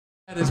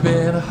It's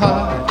been a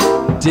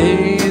hard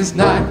day's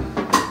night,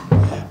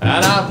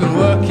 and I've been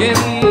working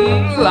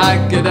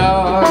like a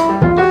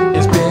dog.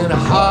 It's been a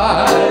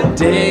hard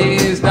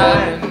day's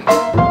night,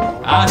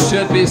 I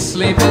should be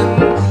sleeping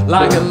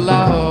like a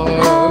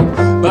log.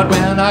 But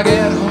when I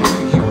get home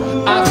to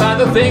you, I find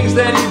the things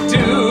that you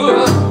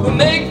do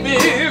make me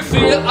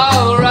feel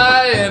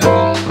alright.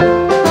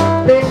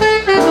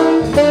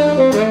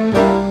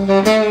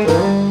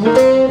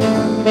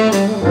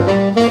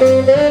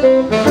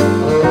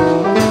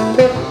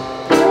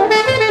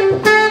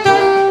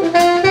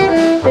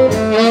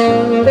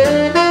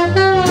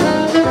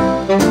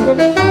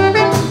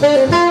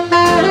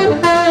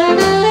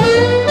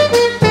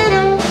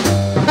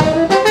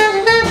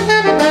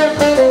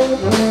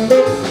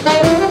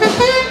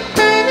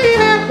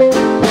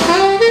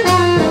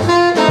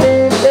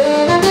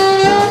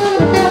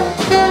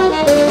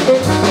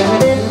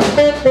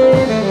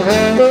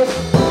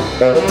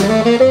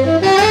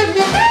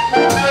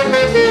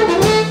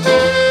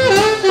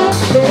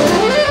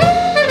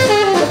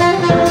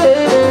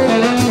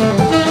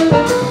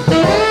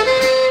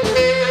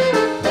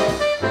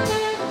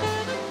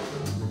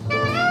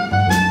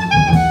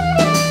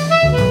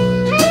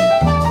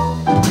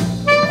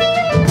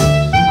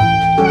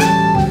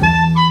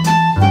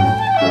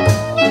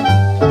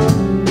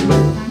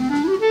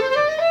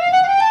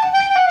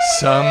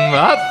 Some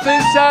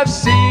others I've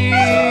seen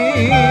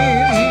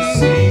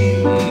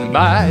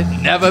might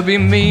never be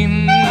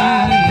mean,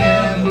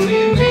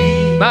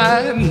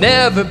 might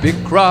never be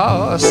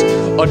cross,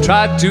 or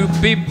try to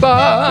be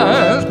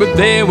boss, but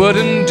they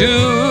wouldn't do.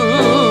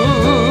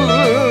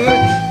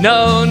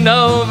 No,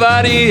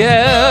 nobody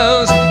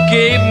else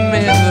gave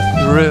me the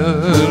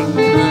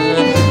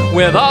thrill.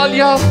 With all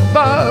your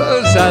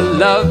fuzz, I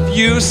love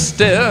you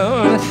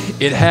still.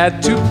 It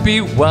had to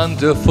be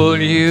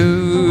wonderful,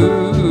 you.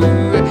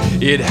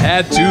 It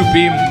had to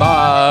be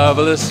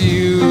marvelous,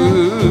 you.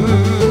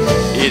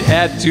 It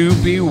had to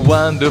be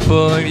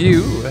wonderful,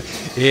 you.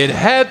 It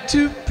had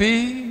to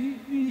be